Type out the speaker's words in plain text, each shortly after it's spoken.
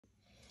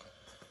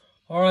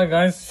Alright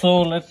guys,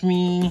 so let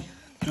me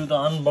do the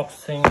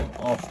unboxing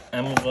of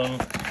Amazon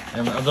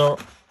and other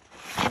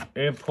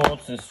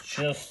AirPods. It's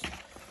just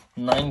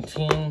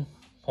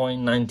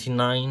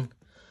 19.99.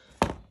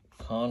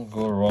 Can't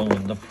go wrong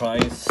with the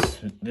price.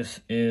 This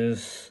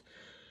is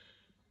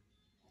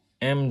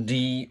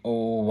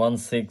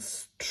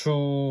MD016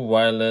 True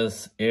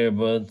Wireless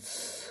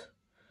Earbuds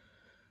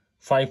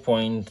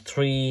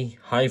 5.3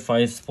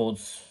 Hi-Fi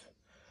Sports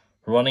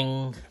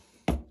running.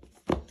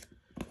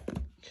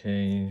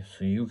 Okay,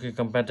 so UK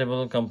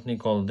compatible company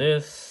called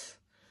this,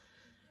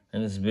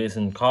 and it's based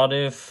in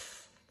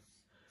Cardiff.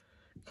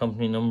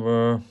 Company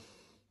number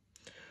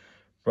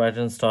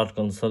Brighton Start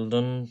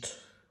Consultant.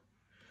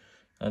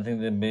 I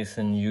think they're based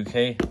in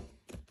UK,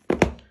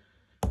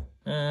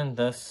 and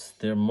that's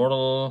their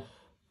model.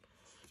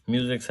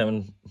 Music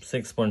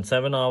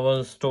 6.7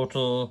 hours.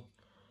 Total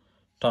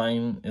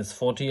time is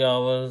 40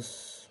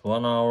 hours.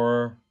 1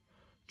 hour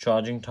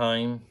charging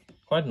time.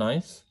 Quite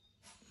nice.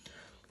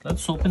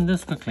 Let's open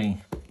this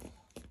quickly.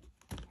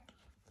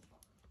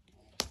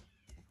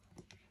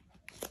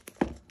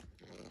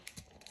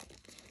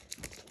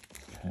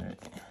 Okay.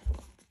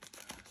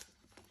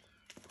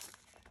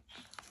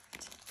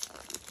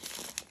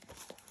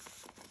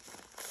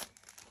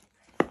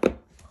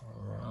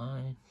 All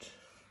right.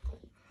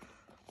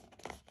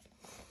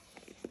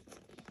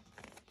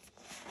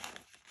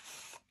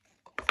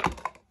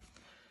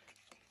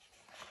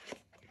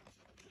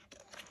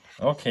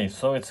 Okay,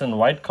 so it's in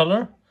white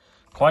color.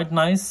 Quite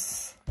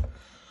nice.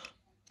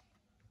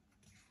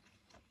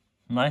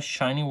 Nice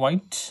shiny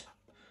white.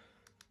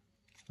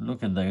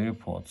 Look at the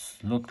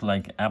AirPods. Look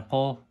like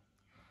Apple.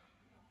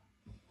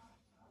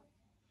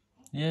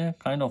 Yeah,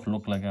 kind of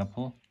look like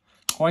Apple.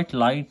 Quite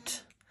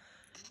light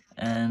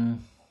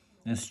and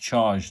is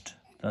charged.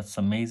 That's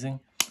amazing.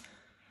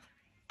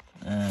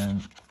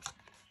 And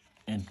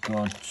it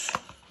got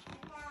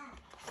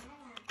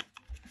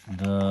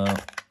the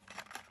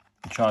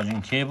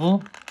charging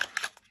cable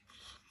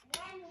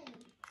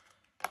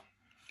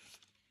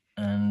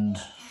and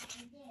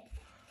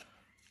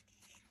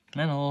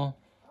manual.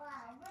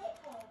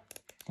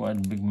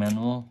 Quite big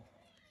manual.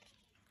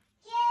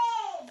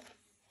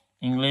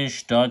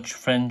 English, Dutch,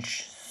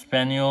 French,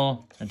 Spanish,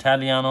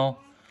 Italiano,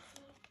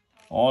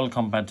 all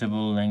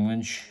compatible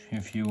language.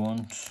 If you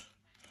want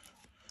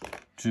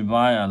to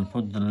buy, I'll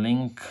put the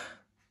link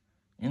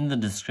in the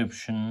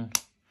description.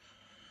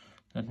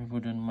 Let me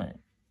put it in my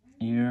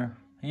ear.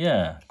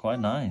 Yeah, quite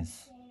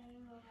nice.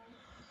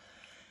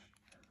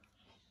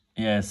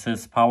 Yeah, it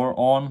says power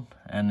on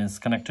and it's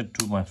connected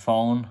to my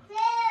phone.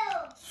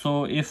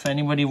 So if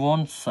anybody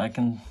wants,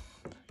 you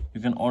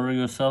can order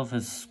yourself.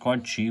 It's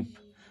quite cheap.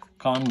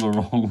 Can't go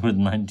wrong with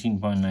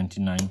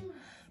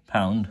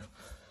 £19.99.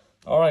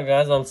 Alright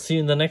guys, I'll see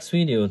you in the next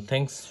video.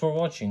 Thanks for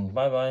watching.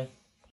 Bye bye.